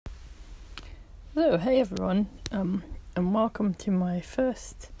So, hey everyone, and welcome to my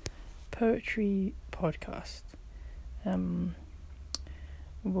first poetry podcast.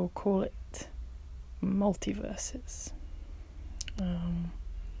 We'll call it Multiverses.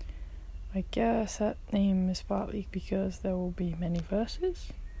 I guess that name is partly because there will be many verses,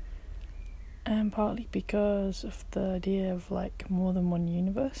 and partly because of the idea of like more than one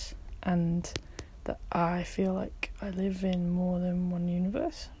universe, and that I feel like I live in more than one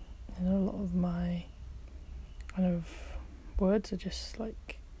universe. And a lot of my kind of words are just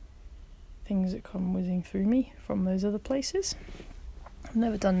like things that come whizzing through me from those other places. I've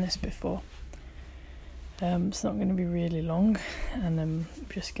never done this before. It's not going to be really long, and I'm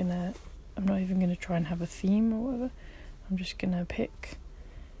not even going to try and have a theme or whatever. I'm just going to pick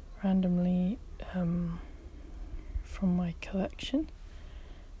randomly from my collection.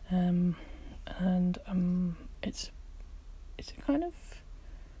 It's a kind of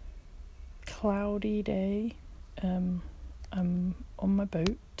cloudy day. I'm on my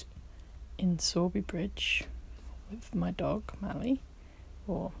boat in Sorby Bridge with my dog Mally,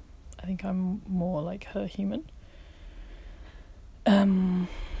 or I think I'm more like her human.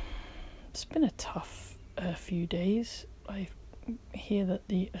 It's been a tough few days. I hear that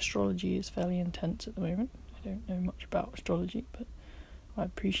the astrology is fairly intense at the moment. I don't know much about astrology, but I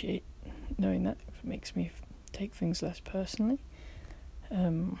appreciate knowing that. It makes me take things less personally.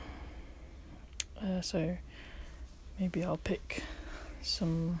 So maybe I'll pick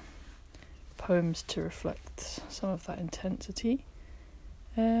some poems to reflect some of that intensity.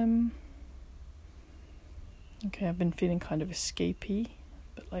 Okay, I've been feeling kind of escapey,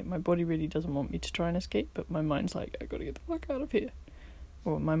 but like my body really doesn't want me to try and escape, but my mind's like, I gotta get the fuck out of here.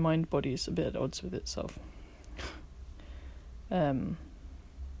 Or my mind-body is a bit at odds with itself.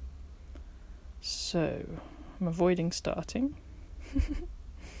 So I'm avoiding starting.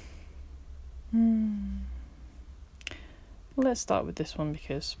 Let's start with this one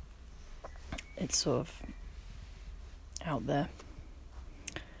because it's sort of out there.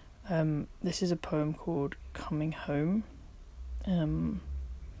 This is a poem called Coming Home.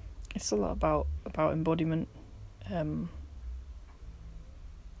 It's a lot about embodiment. I'll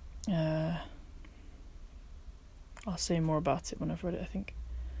say more about it when I've read it, I think.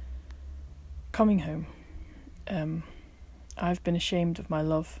 Coming home. I've been ashamed of my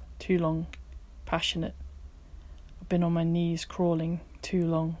love too long, passionate. I've been on my knees crawling too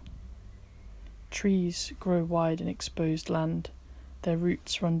long. Trees grow wide in exposed land, their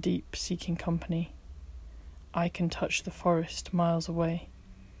roots run deep, seeking company. I can touch the forest miles away,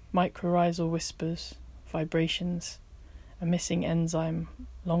 mycorrhizal whispers, vibrations, a missing enzyme,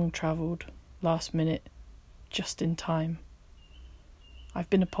 long travelled, last minute, just in time. I've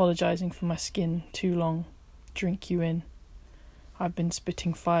been apologising for my skin too long, drink you in. I've been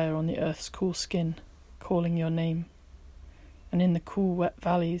spitting fire on the earth's cool skin, calling your name. And in the cool wet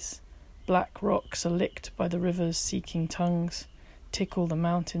valleys, black rocks are licked by the rivers seeking tongues, tickle the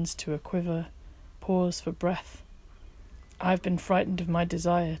mountains to a quiver, pause for breath. I've been frightened of my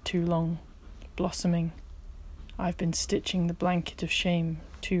desire too long, blossoming. I've been stitching the blanket of shame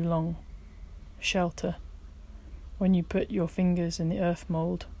too long, shelter. When you put your fingers in the earth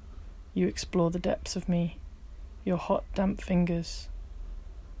mould, you explore the depths of me, your hot, damp fingers.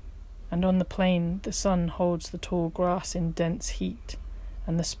 And on the plain, the sun holds the tall grass in dense heat,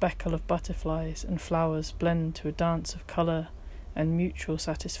 and the speckle of butterflies and flowers blend to a dance of colour, and mutual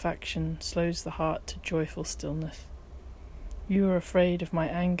satisfaction slows the heart to joyful stillness. You are afraid of my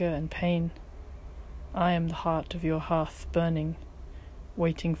anger and pain. I am the heart of your hearth burning,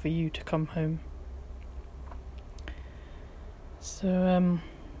 waiting for you to come home. So,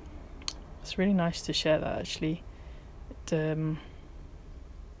 it's really nice to share that, actually. I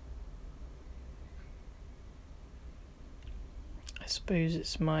suppose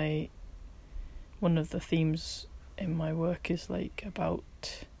it's one of the themes in my work is like about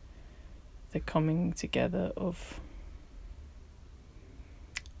the coming together of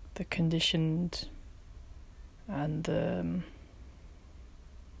the conditioned and the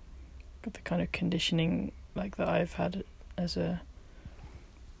kind of conditioning like that I've had as I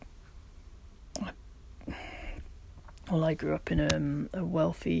grew up in a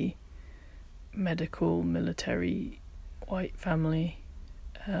wealthy medical military white family,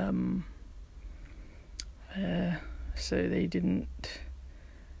 so they didn't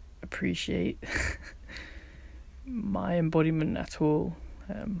appreciate my embodiment at all.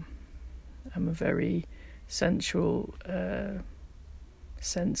 I'm a very sensual,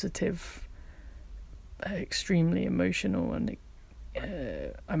 sensitive, extremely emotional, and I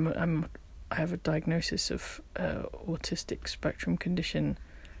have a diagnosis of autistic spectrum condition,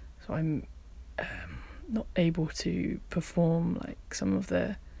 so I'm not able to perform like some of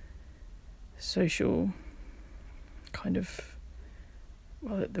their social kind of,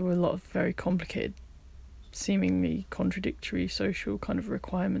 well, there were a lot of very complicated, seemingly contradictory social kind of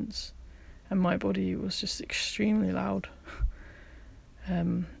requirements, and my body was just extremely loud.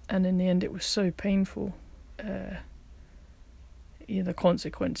 And in the end it was so painful, the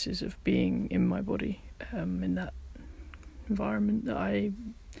consequences of being in my body, in that environment, that I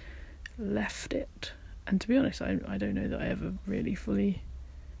left it. And to be honest, I don't know that I ever really fully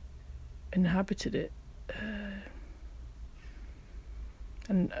inhabited it,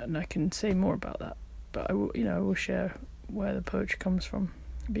 and I can say more about that, but I will share where the poetry comes from.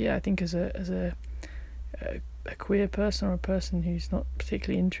 But yeah, I think as a queer person, or a person who's not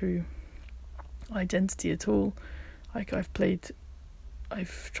particularly into identity at all, like I've tried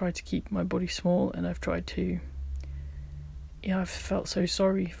to keep my body small, and I've tried to, I've felt so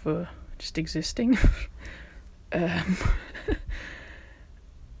sorry for just existing.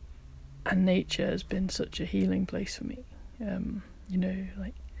 And nature has been such a healing place for me.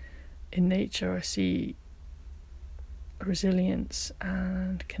 Like in nature I see resilience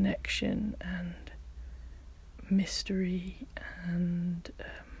and connection and mystery and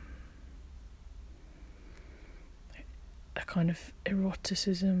a kind of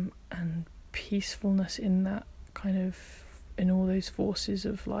eroticism and peacefulness in that kind of, in all those forces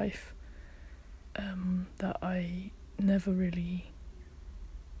of life, that I never really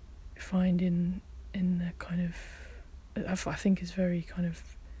find in the kind of, I think is very kind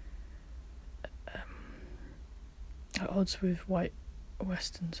of at odds with white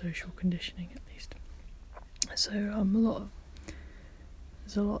Western social conditioning, at least. So there's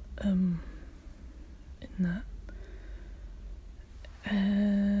a lot in that.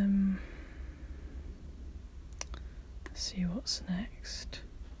 Let's see what's next.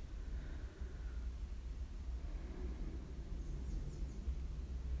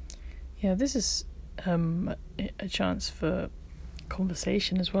 Yeah, this is a chance for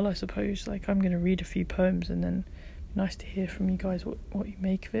conversation as well, I suppose. Like, I'm going to read a few poems, and then nice to hear from you guys what you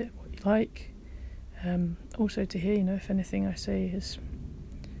make of it, what you like. Also to hear, if anything I say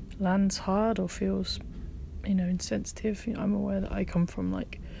lands hard or feels, insensitive. I'm aware that I come from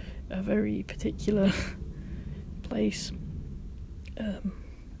like a very particular place, and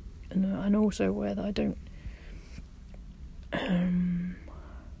I'm also aware that I don't.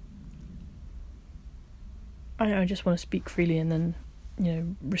 I just want to speak freely, and then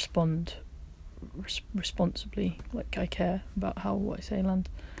respond responsibly, like I care about how what I say lands,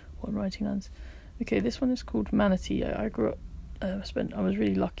 what I'm writing lands. Okay, this one is called Manatee. I grew up, I was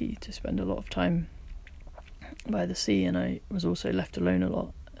really lucky to spend a lot of time by the sea, and I was also left alone a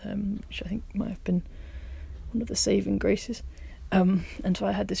lot, which I think might have been one of the saving graces. And so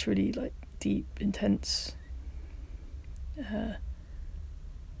I had this really like deep, intense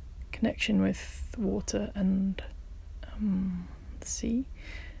connection with water and the sea,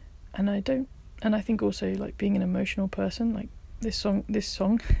 and I think also like being an emotional person, like this song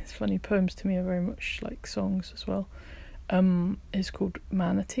it's funny, poems to me are very much like songs as well, is called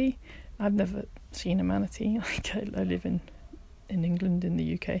Manatee. I've never seen a manatee. Like I live in England, in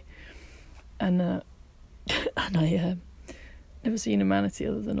the UK, and I never seen a manatee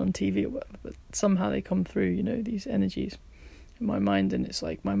other than on TV or whatever, but somehow they come through, these energies in my mind, and it's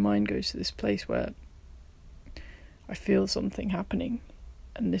like my mind goes to this place where I feel something happening,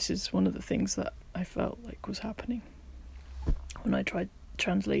 and this is one of the things that I felt like was happening when I tried to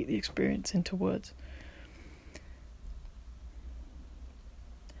translate the experience into words.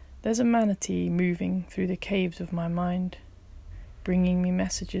 There's a manatee moving through the caves of my mind, bringing me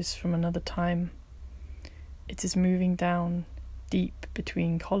messages from another time. It is moving down, deep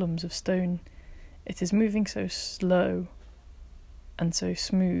between columns of stone. It is moving so slow, and so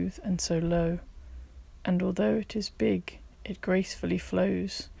smooth, and so low. And although it is big, it gracefully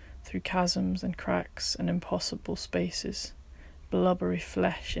flows through chasms and cracks and impossible spaces, blubbery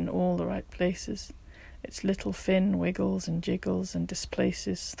flesh in all the right places. Its little fin wiggles and jiggles and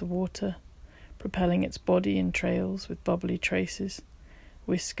displaces the water, propelling its body in trails with bubbly traces,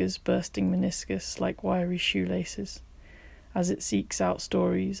 whiskers bursting meniscus like wiry shoelaces, as it seeks out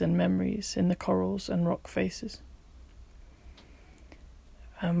stories and memories in the corals and rock faces.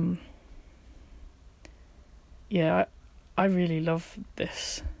 I really love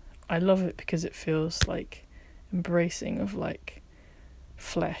this. I love it because it feels like embracing of like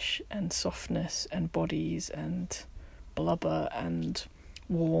flesh and softness and bodies and blubber and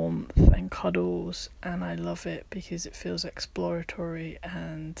warmth and cuddles, and I love it because it feels exploratory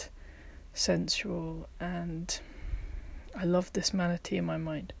and sensual, and I love this manatee in my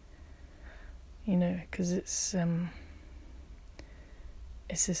mind. because it's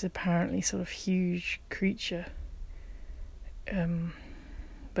this apparently sort of huge creature,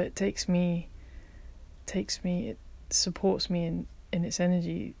 but it supports me in its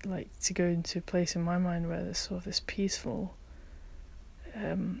energy, like to go into a place in my mind where there's sort of this peaceful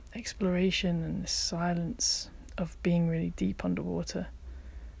exploration and this silence of being really deep underwater,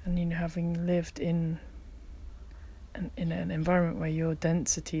 and having lived in an environment where your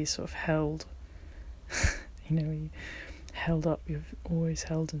density is sort of held, you held up, you've always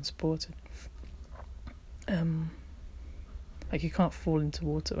held and supported. Like you can't fall into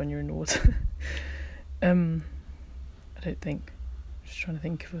water when you're in the water. I don't think. I'm just trying to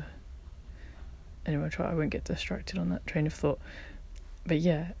think of anyway, I won't get distracted on that train of thought. But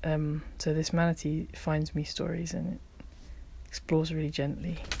yeah, so this manatee finds me stories and it explores really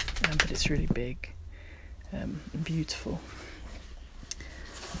gently, but it's really big and beautiful.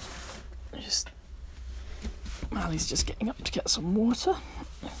 Mally's just getting up to get some water.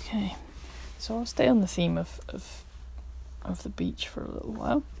 Okay, so I'll stay on the theme of the beach for a little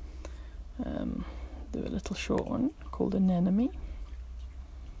while. Do a little short one called Anemone.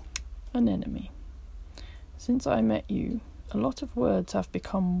 Anemone. Since I met you, a lot of words have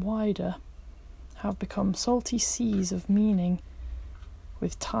become wider, have become salty seas of meaning,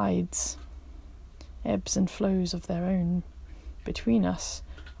 with tides, ebbs and flows of their own. Between us,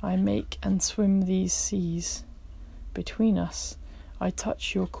 I make and swim these seas. Between us, I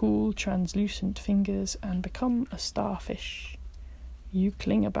touch your cool, translucent fingers and become a starfish. You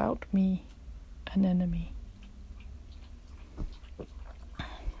cling about me, anemone.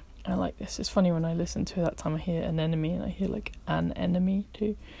 I like this. It's funny when I listen to it that time I hear anemone and I hear like an enemy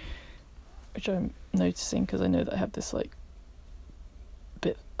too, which I'm noticing because I know that I have this like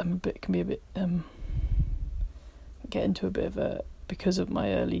get into a bit of a, because of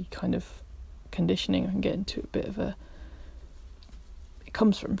my early kind of conditioning, I can get into a bit of a, it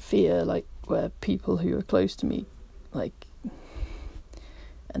comes from fear, like where people who are close to me, like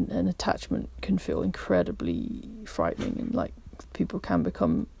an attachment can feel incredibly frightening, and like people can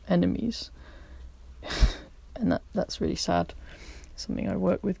become enemies, and that's really sad. Something I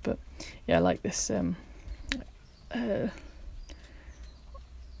work with, but yeah, I like this.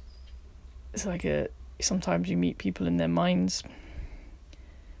 It's like sometimes you meet people in their minds.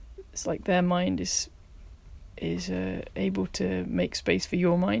 It's like their mind is able to make space for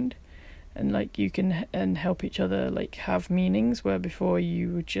your mind, and like you can and help each other like have meanings where before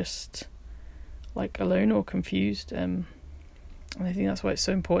you were just like alone or confused. And I think that's why it's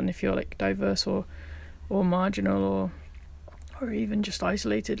so important if you're like diverse or marginal or even just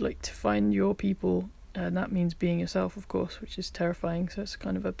isolated, like to find your people, and that means being yourself, of course, which is terrifying. So it's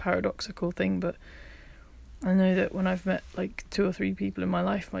kind of a paradoxical thing, but I know that when I've met like 2 or 3 people in my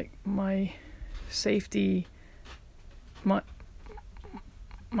life, like my safety, my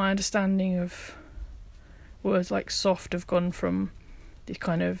understanding of words like soft have gone from these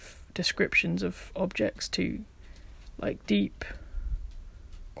kind of descriptions of objects to like deep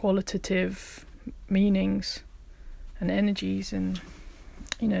qualitative meanings and energies, and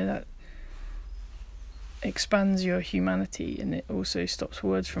that expands your humanity, and it also stops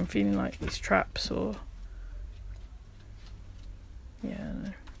words from feeling like these traps or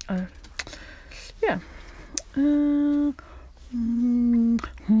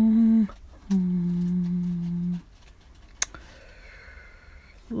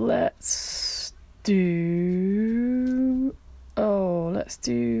let's do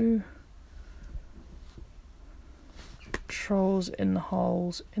trolls in the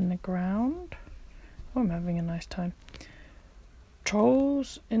holes in the ground. Oh, I'm having a nice time.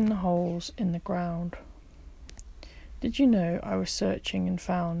 Trolls in the holes in the ground. Did you know I was searching and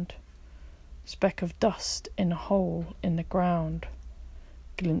found speck of dust in a hole in the ground,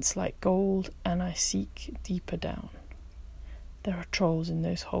 glints like gold, and I seek deeper down. There are trolls in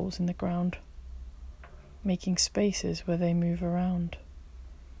those holes in the ground, making spaces where they move around.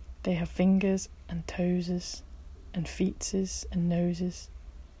 They have fingers and toeses and feetses and noses,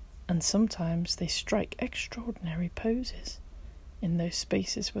 and sometimes they strike extraordinary poses in those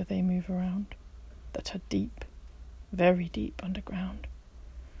spaces where they move around, that are deep, very deep underground.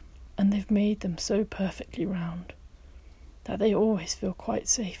 And they've made them so perfectly round that they always feel quite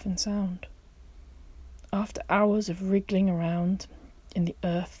safe and sound. After hours of wriggling around in the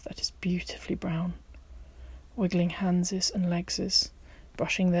earth that is beautifully brown, wiggling handses and legses,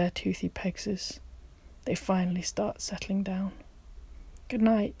 brushing their toothy pegses, they finally start settling down. Good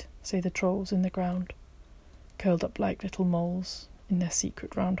night, say the trolls in the ground, curled up like little moles in their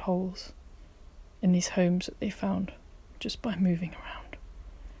secret round holes, in these homes that they found just by moving around.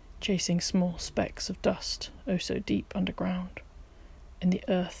 chasing small specks of dust, oh so deep underground, in the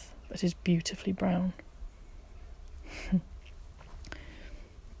earth that is beautifully brown.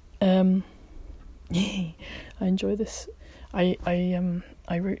 I enjoy this. I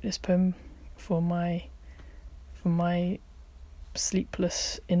wrote this poem for my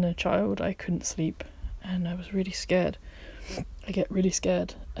sleepless inner child. I couldn't sleep, and I was really scared. I get really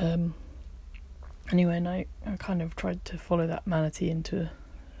scared. Anyway, and I kind of tried to follow that manatee into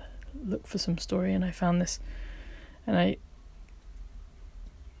look for some story, and I found this, and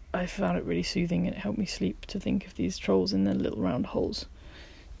I found it really soothing, and it helped me sleep to think of these trolls in their little round holes.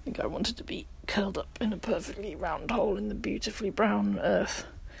 I think I wanted to be curled up in a perfectly round hole in the beautifully brown earth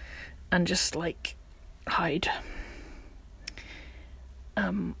and just like hide.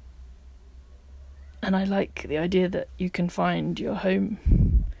 And I like the idea that you can find your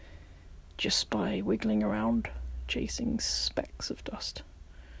home just by wiggling around, chasing specks of dust.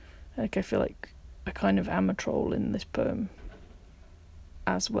 Like, I feel like I kind of am a troll in this poem,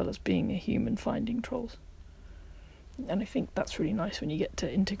 as well as being a human finding trolls. And I think that's really nice when you get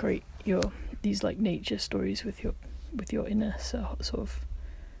to integrate these like nature stories with your inner sort of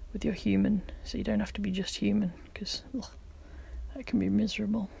with your human, so you don't have to be just human, because that can be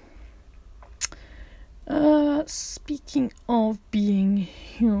miserable. Speaking of being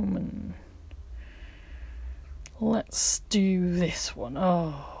human, let's do this one.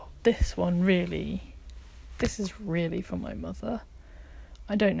 This is really for my mother.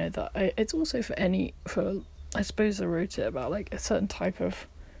 I don't know that it's also for I suppose I wrote it about like a certain type of,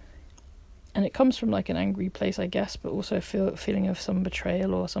 and it comes from like an angry place, I guess, but also a feeling of some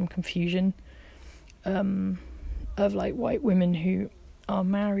betrayal or some confusion, of like white women who are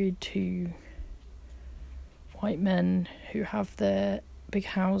married to white men who have their big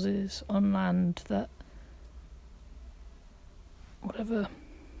houses on land that, whatever,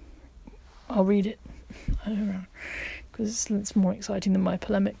 I'll read it, I don't know, because it's more exciting than my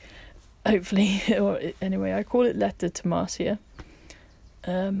polemic, hopefully. Or anyway, I call it Letter to Marcia.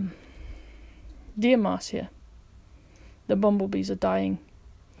 Dear Marcia, the bumblebees are dying.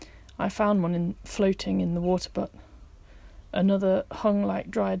 I found one floating in the water butt. Another hung like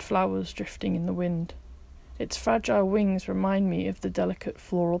dried flowers drifting in the wind. Its fragile wings remind me of the delicate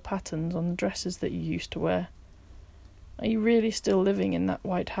floral patterns on the dresses that you used to wear. Are you really still living in that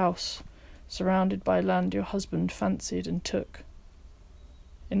white house, surrounded by land your husband fancied and took?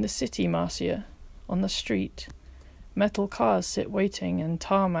 In the city, Marcia, on the street, metal cars sit waiting and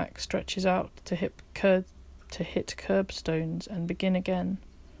tarmac stretches out to hit curbstones and begin again.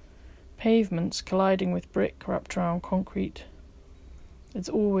 Pavements colliding with brick wrapped around concrete. It's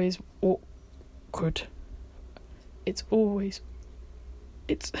always awkward. It's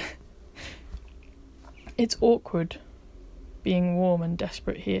awkward being warm and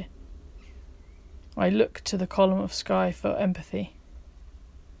desperate here. I look to the column of sky for empathy.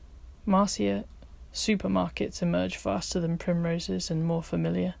 Marcia, supermarkets emerge faster than primroses and more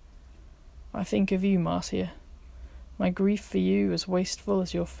familiar. I think of you, Marcia. My grief for you as wasteful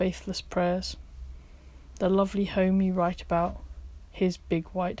as your faithless prayers. The lovely home you write about, his big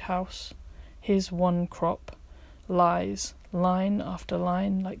white house, his one crop, lies, line after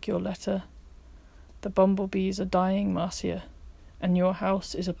line, like your letter. The bumblebees are dying, Marcia, and your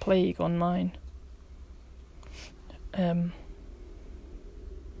house is a plague on mine.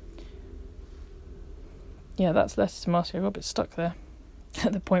 Yeah, that's Letter to Marcia. I got a bit stuck there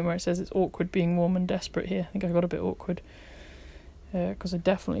at the point where it says it's awkward being warm and desperate here. I think I got a bit awkward, because I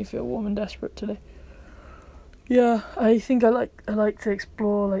definitely feel warm and desperate today. Yeah, I think I like to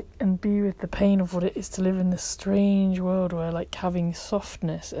explore like and be with the pain of what it is to live in this strange world where like having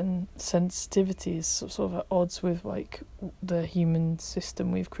softness and sensitivity is sort of at odds with like the human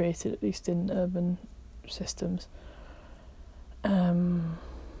system we've created, at least in urban systems.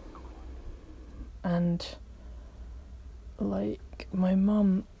 And like my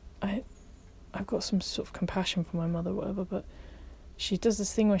mum, I've got some sort of compassion for my mother, whatever, but she does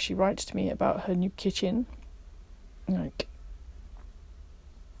this thing where she writes to me about her new kitchen, like,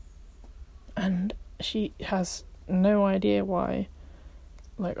 and she has no idea why,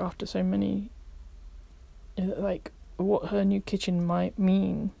 like, after so many, like, what her new kitchen might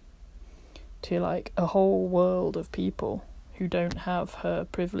mean to like a whole world of people who don't have her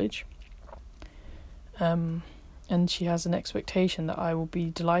privilege. And she has an expectation that I will be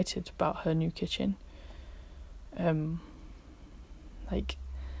delighted about her new kitchen. Like,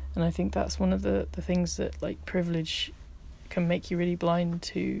 and I think that's one of the things that like privilege can make you really blind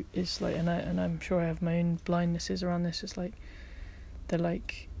to, is like, and I'm sure I have my own blindnesses around this. It's like they're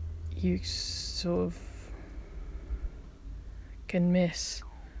like you sort of can miss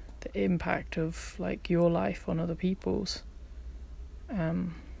the impact of like your life on other people's.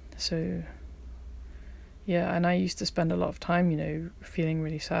 So yeah, and I used to spend a lot of time, you know, feeling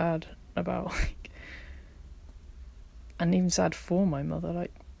really sad about like, and even sad for my mother,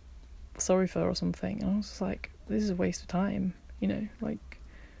 like sorry for her or something. And I was just like, this is a waste of time, you know, like,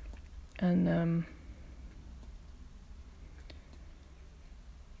 and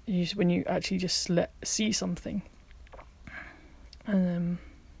when you actually just see something, and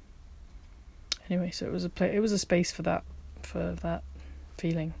anyway, so it was a space for that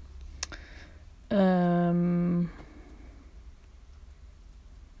feeling. And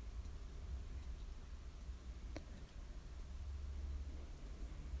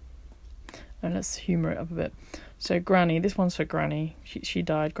let's humour it up a bit. So Granny, this one's for Granny. She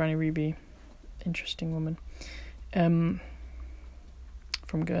died, Granny Ruby, interesting woman. From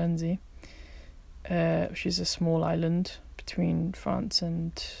Guernsey. She's a small island between France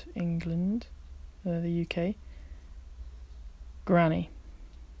and England, the UK. Granny,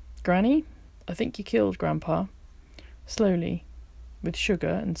 I think you killed Grandpa. Slowly, with sugar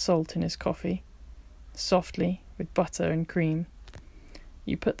and salt in his coffee. Softly, with butter and cream.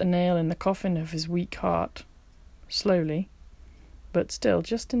 You put the nail in the coffin of his weak heart. Slowly, but still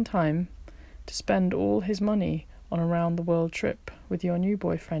just in time to spend all his money on a round-the-world trip with your new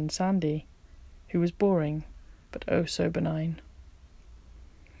boyfriend, Sandy, who was boring, but oh so benign.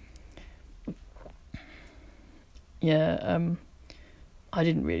 Yeah, I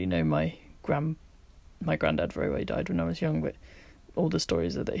didn't really know my granddad very well. He died when I was young, but all the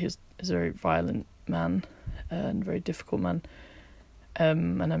stories are that he was a very violent man and very difficult man.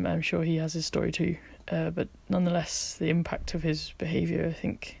 And I'm sure he has his story too. But nonetheless, the impact of his behaviour, I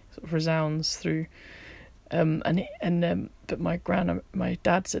think, sort of resounds through. But my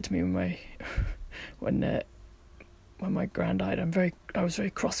dad said to me when my grand died, I was very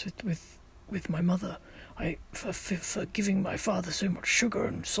cross with my mother. For giving my father so much sugar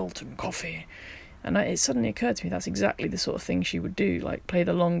and salt and coffee, and it suddenly occurred to me that's exactly the sort of thing she would do, like play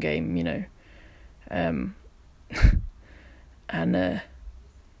the long game, you know, and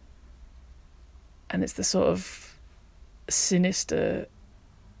it's the sort of sinister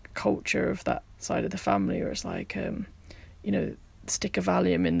culture of that side of the family, where it's like, you know, stick a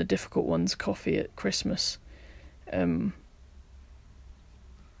Valium in the difficult one's coffee at Christmas, or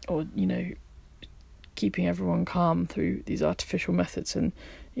you know, keeping everyone calm through these artificial methods, and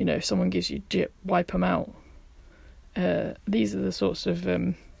you know, if someone gives you dip, wipe them out. These are the sorts of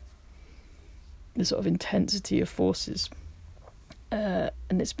the sort of intensity of forces, and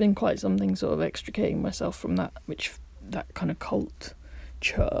it's been quite something sort of extricating myself from that kind of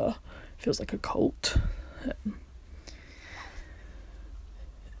culture. Feels like a cult,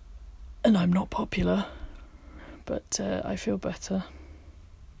 and I'm not popular, but I feel better.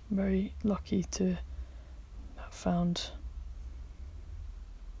 I'm very lucky to have found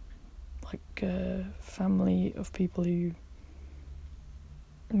like a family of people who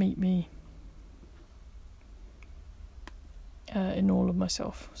meet me in all of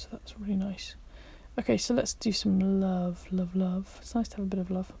myself, so that's really nice. Okay, so let's do some love. It's nice to have a bit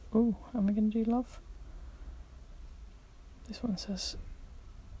of love. Oh, am I going to do love? This one says,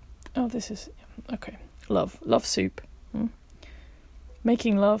 oh, this is, okay, love soup.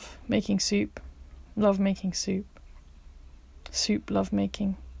 Making love, making soup, love making soup, soup love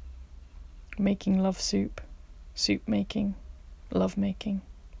making love soup, soup making, love making.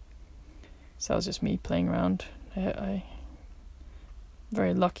 So that was just me playing around. I'm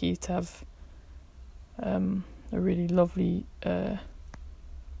very lucky to have a really lovely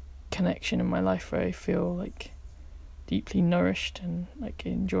connection in my life where I feel like deeply nourished and like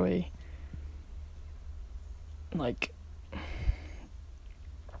enjoy like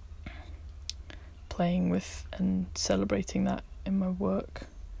playing with and celebrating that in my work.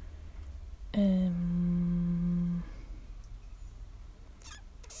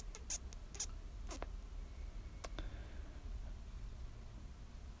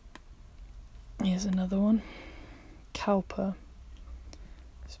 Here's another one. Kalpa.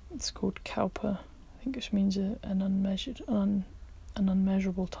 It's called Kalpa. I think which means an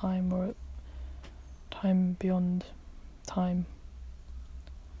unmeasurable time, or a time beyond time.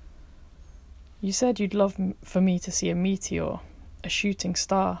 You said you'd love for me to see a meteor, a shooting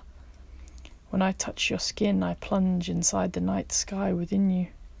star. When I touch your skin, I plunge inside the night sky within you.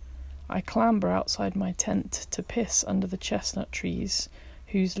 I clamber outside my tent to piss under the chestnut trees,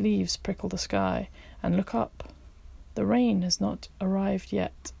 whose leaves prickle the sky, and look up. The rain has not arrived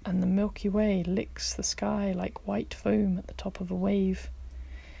yet, and the Milky Way licks the sky like white foam at the top of a wave.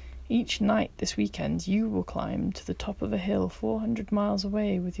 Each night this weekend you will climb to the top of a hill 400 miles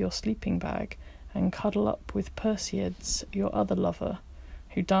away with your sleeping bag and cuddle up with Perseids, your other lover,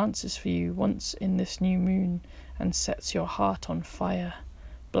 who dances for you once in this new moon and sets your heart on fire,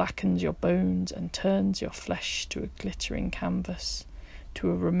 blackens your bones and turns your flesh to a glittering canvas, to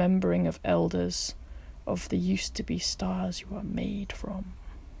a remembering of elders, of the used-to-be stars you are made from.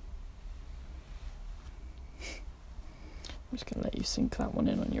 I'm just going to let you sink that one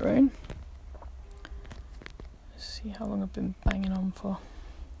in on your own. Let's see how long I've been banging on for.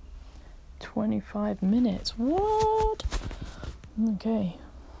 25 minutes. What? Okay.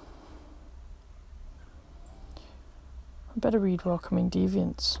 I better read Welcoming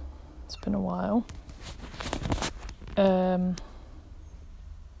Deviants. It's been a while. Read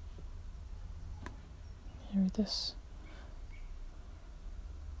this.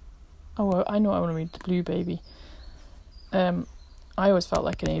 Oh, well, I know I want to read The Blue Baby. I always felt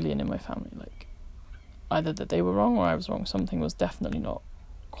like an alien in my family, like either that they were wrong or I was wrong. Something was definitely not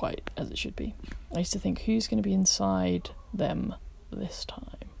quite as it should be. I used to think, who's going to be inside them this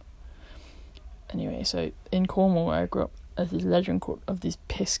time? Anyway, so in Cornwall where I grew up, there's this legend of these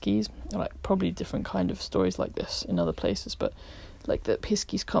piskies, like probably different kind of stories like this in other places, but like the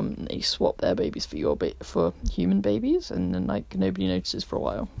piskies come and they swap their babies for for human babies, and then like nobody notices for a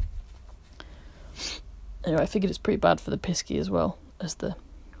while. Anyway, I figured it's pretty bad for the pisky as well as the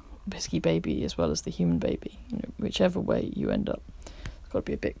pisky baby as well as the human baby. You know, whichever way you end up, it's got to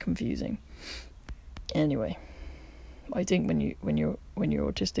be a bit confusing. Anyway, I think when you're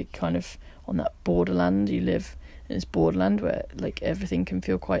autistic, kind of on that borderland, you live in this borderland where like everything can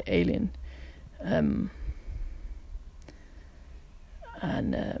feel quite alien, and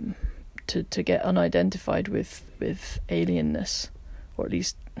to get unidentified with alienness, or at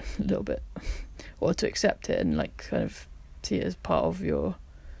least a little bit, or to accept it and like kind of see it as part of your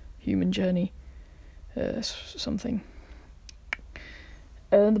human journey, something.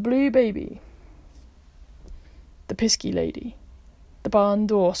 The Blue Baby. The Pisky Lady. The barn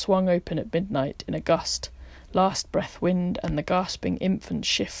door swung open at midnight in a gust, last breath wind, and the gasping infant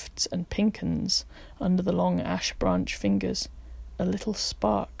shifts and pinkens under the long ash branch fingers, a little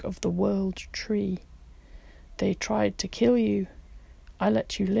spark of the world tree. They tried to kill you. I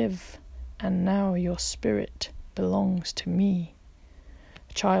let you live, and now your spirit belongs to me.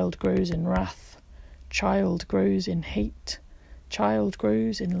 Child grows in wrath, child grows in hate, child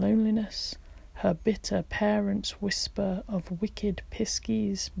grows in loneliness. Her bitter parents whisper of wicked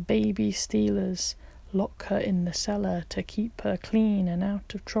piskies, baby stealers, lock her in the cellar to keep her clean and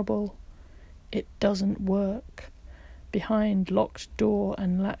out of trouble. It doesn't work. Behind locked door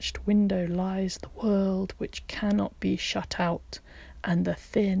and latched window lies the world which cannot be shut out, and the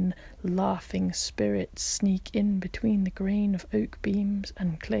thin, laughing spirits sneak in between the grain of oak beams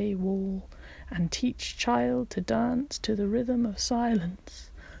and clay wall, and teach child to dance to the rhythm of silence.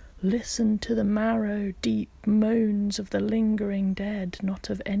 Listen to the marrow-deep moans of the lingering dead,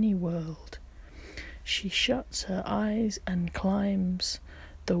 not of any world. She shuts her eyes and climbs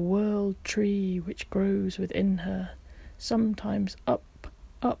the world tree which grows within her, sometimes up,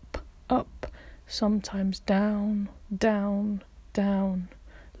 up, up, sometimes down, down, down,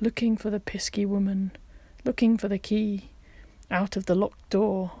 looking for the pisky woman, looking for the key, out of the locked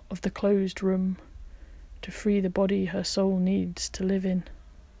door of the closed room, to free the body her soul needs to live in.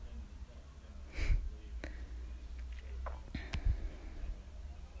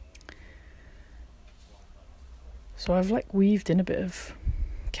 So I've like weaved in a bit of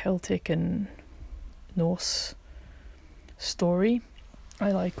Celtic and Norse story.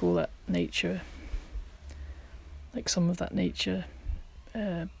 I like all that nature, like some of that nature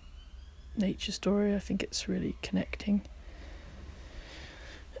story. I think it's really connecting.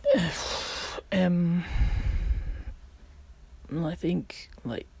 I think,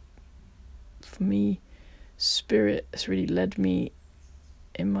 like, for me, spirit has really led me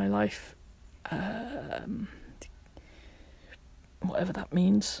in my life, whatever that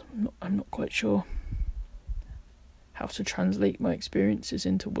means. I'm not quite sure how to translate my experiences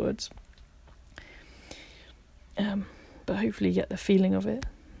into words, but hopefully you get the feeling of it,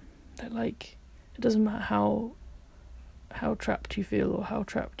 that like it doesn't matter how trapped you feel or how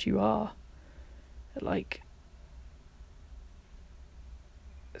trapped you are, that like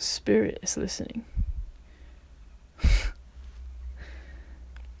spirit is listening.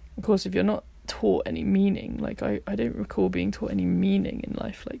 Of course, if you're not taught any meaning, like I don't recall being taught any meaning in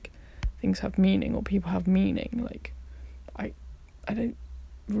life, like things have meaning or people have meaning, like I don't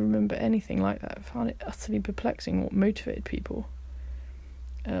remember anything like that. I found it utterly perplexing what motivated people.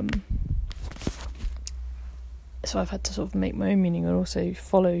 So I've had to sort of make my own meaning and also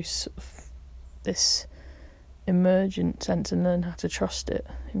follow sort of this emergent sense and learn how to trust it,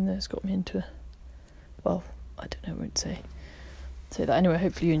 even though it's got me into well, I don't know, I won't say that. Anyway,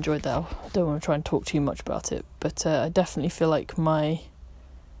 hopefully you enjoyed that. I don't want to try and talk too much about it, but I definitely feel like my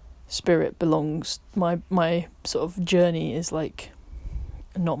spirit belongs, my sort of journey is like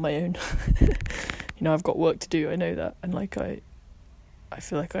not my own. I've got work to do, I know that, and like I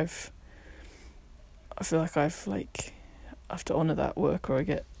feel like I've like I have to honour that work, or I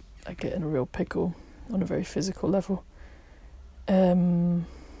get in a real pickle on a very physical level. I'm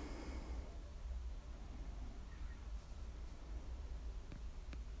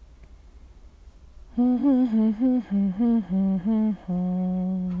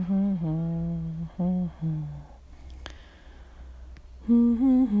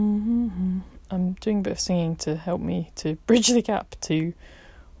doing a bit of singing to help me to bridge the gap to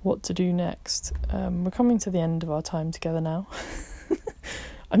what to do next. We're coming to the end of our time together now.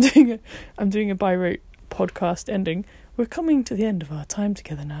 I'm doing a by rote podcast ending. We're coming to the end of our time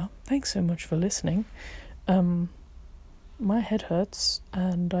together now. Thanks so much for listening. My head hurts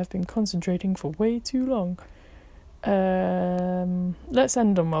and I've been concentrating for way too long. Let's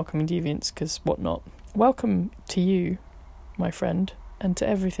end on welcoming deviance, because what not? Welcome to you, my friend, and to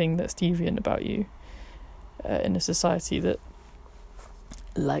everything that's deviant about you, in a society that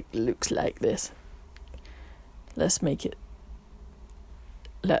looks like this. Let's make it.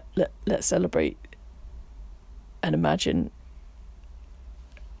 Let's celebrate and imagine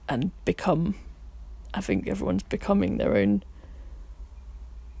and become. I think everyone's becoming their own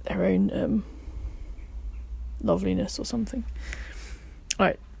loveliness or something. All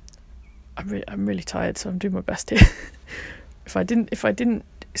right, I'm really tired, so I'm doing my best here. If I didn't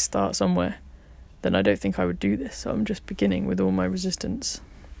start somewhere, then I don't think I would do this. So I'm just beginning with all my resistance.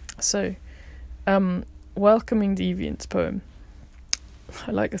 So, welcoming deviance poem.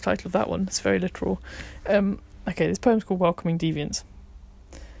 I like the title of that one. It's very literal. Okay, this poem's called Welcoming Deviance.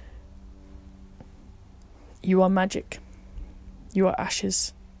 You are magic. You are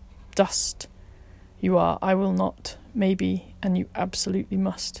ashes, dust. You are I will not, maybe, and you absolutely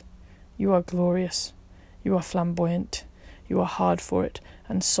must. You are glorious. You are flamboyant. You are hard for it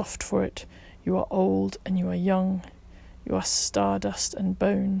and soft for it. You are old and you are young. You are stardust and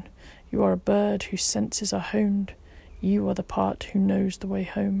bone. You are a bird whose senses are honed. You are the part who knows the way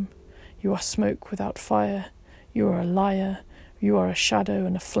home. You are smoke without fire. You are a liar. You are a shadow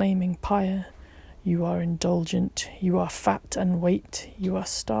and a flaming pyre. You are indulgent. You are fat and weight. You are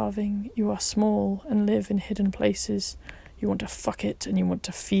starving. You are small and live in hidden places. You want to fuck it and you want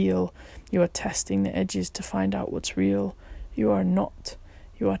to feel. You are testing the edges to find out what's real. You are not.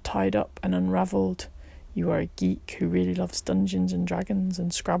 You are tied up and unravelled. You are a geek who really loves Dungeons and Dragons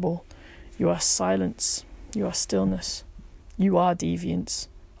and Scrabble. You are silence. You are stillness. You are deviance,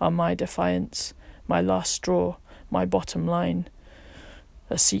 are my defiance, my last straw, my bottom line.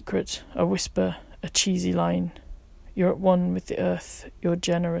 A secret, a whisper, a cheesy line. You're at one with the earth. You're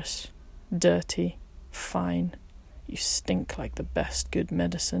generous, dirty, fine. You stink like the best good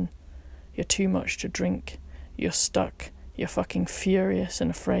medicine. You're too much to drink. You're stuck. You're fucking furious and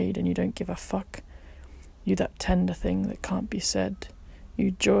afraid, and you don't give a fuck. You that tender thing that can't be said.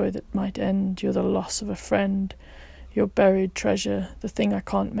 You joy that might end. You're the loss of a friend. You're buried treasure, the thing I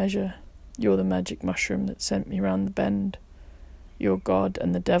can't measure. You're the magic mushroom that sent me round the bend. You're God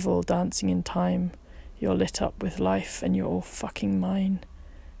and the devil dancing in time. You're lit up with life and you're all fucking mine.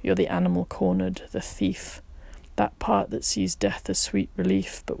 You're the animal cornered, the thief. That part that sees death as sweet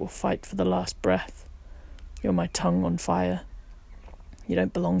relief but will fight for the last breath. You're my tongue on fire. You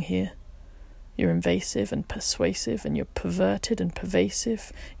don't belong here. You're invasive and persuasive, and you're perverted and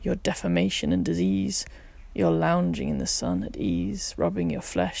pervasive. You're defamation and disease. You're lounging in the sun at ease, rubbing your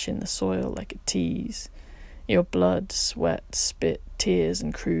flesh in the soil like a tease. You're blood, sweat, spit, tears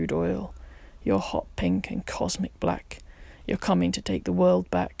and crude oil. You're hot pink and cosmic black. You're coming to take the world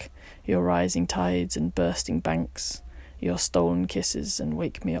back. You're rising tides and bursting banks. You're stolen kisses and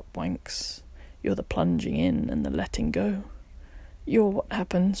wake me up wanks. You're the plunging in and the letting go. You're what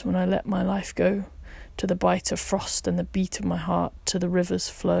happens when I let my life go, to the bite of frost and the beat of my heart, to the river's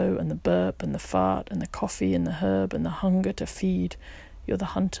flow and the burp and the fart and the coffee and the herb and the hunger to feed. You're the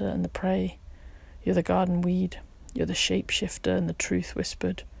hunter and the prey. You're the garden weed. You're the shapeshifter and the truth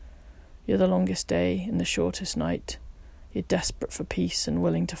whispered. You're the longest day and the shortest night. You're desperate for peace and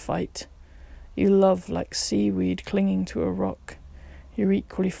willing to fight. You love like seaweed clinging to a rock. You're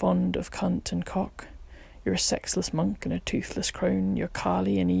equally fond of cunt and cock. You're a sexless monk and a toothless crone. You're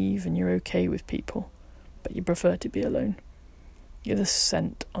Carly and Eve and you're okay with people, but you prefer to be alone. You're the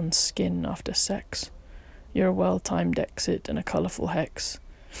scent on skin after sex. You're a well-timed exit and a colourful hex.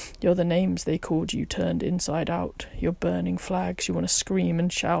 You're the names they called you turned inside out. You're burning flags, you want to scream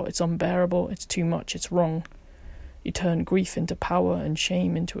and shout. It's unbearable, it's too much, it's wrong. You turn grief into power and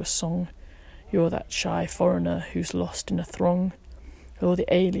shame into a song. You're that shy foreigner who's lost in a throng. You're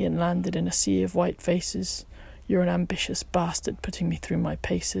the alien landed in a sea of white faces. You're an ambitious bastard putting me through my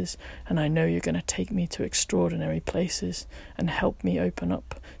paces, and I know you're going to take me to extraordinary places and help me open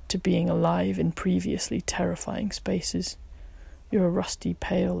up to being alive in previously terrifying spaces. You're a rusty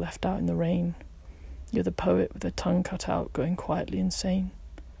pail left out in the rain. You're the poet with a tongue cut out going quietly insane.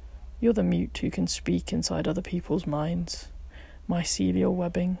 You're the mute who can speak inside other people's minds, mycelial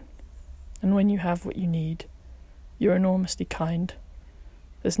webbing. And when you have what you need, you're enormously kind.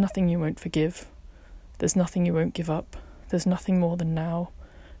 There's nothing you won't forgive. There's nothing you won't give up. There's nothing more than now.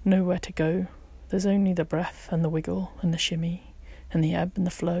 Nowhere to go. There's only the breath and the wiggle and the shimmy and the ebb and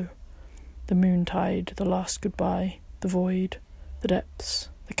the flow. The moontide, the last goodbye, the void, the depths,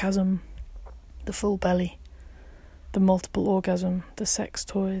 the chasm, the full belly, the multiple orgasm, the sex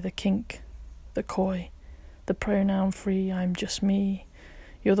toy, the kink, the coy, the pronoun free, I'm just me.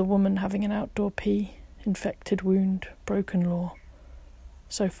 You're the woman having an outdoor pee, infected wound, broken law.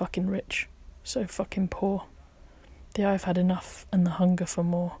 So fucking rich, so fucking poor. The I've had enough and the hunger for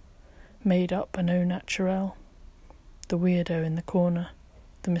more. Made up and au naturel. The weirdo in the corner,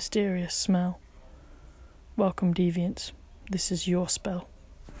 the mysterious smell. Welcome, deviants. This is your spell.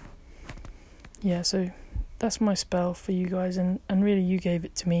 Yeah, so that's my spell for you guys, and really you gave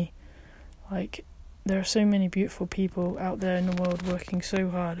it to me. Like, there are so many beautiful people out there in the world working so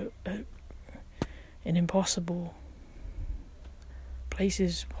hard in impossible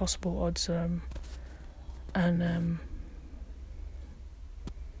places, possible odds, and I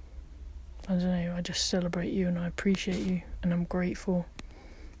don't know, I just celebrate you and I appreciate you and I'm grateful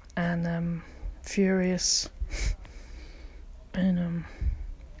and furious and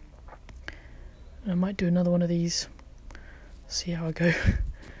I might do another one of these, see how I go,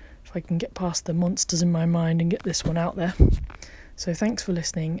 if I can get past the monsters in my mind and get this one out there. So thanks for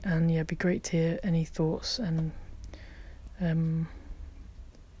listening, and yeah, it'd be great to hear any thoughts, and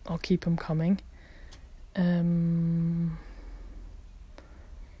I'll keep them coming.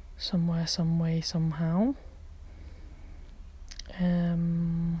 Somewhere, some way, somehow.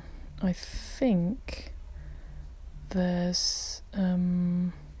 I think there's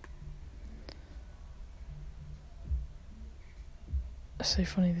it's so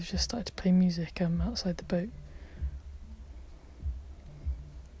funny, they've just started to play music outside the boat,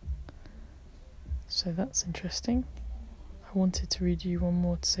 so that's interesting. I wanted to read you one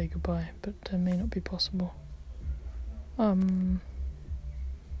more to say goodbye, but it may not be possible. Yeah,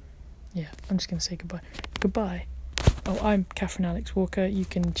 I'm just going to say goodbye. Goodbye. Oh, I'm Catherine Alex Walker. You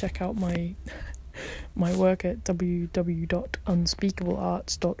can check out my work at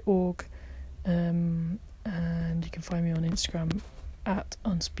www.unspeakablearts.org, and you can find me on Instagram at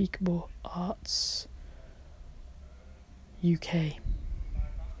unspeakableartsuk.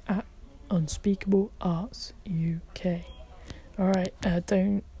 At unspeakableartsuk. Alright,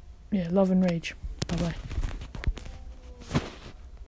 love and rage. Bye bye.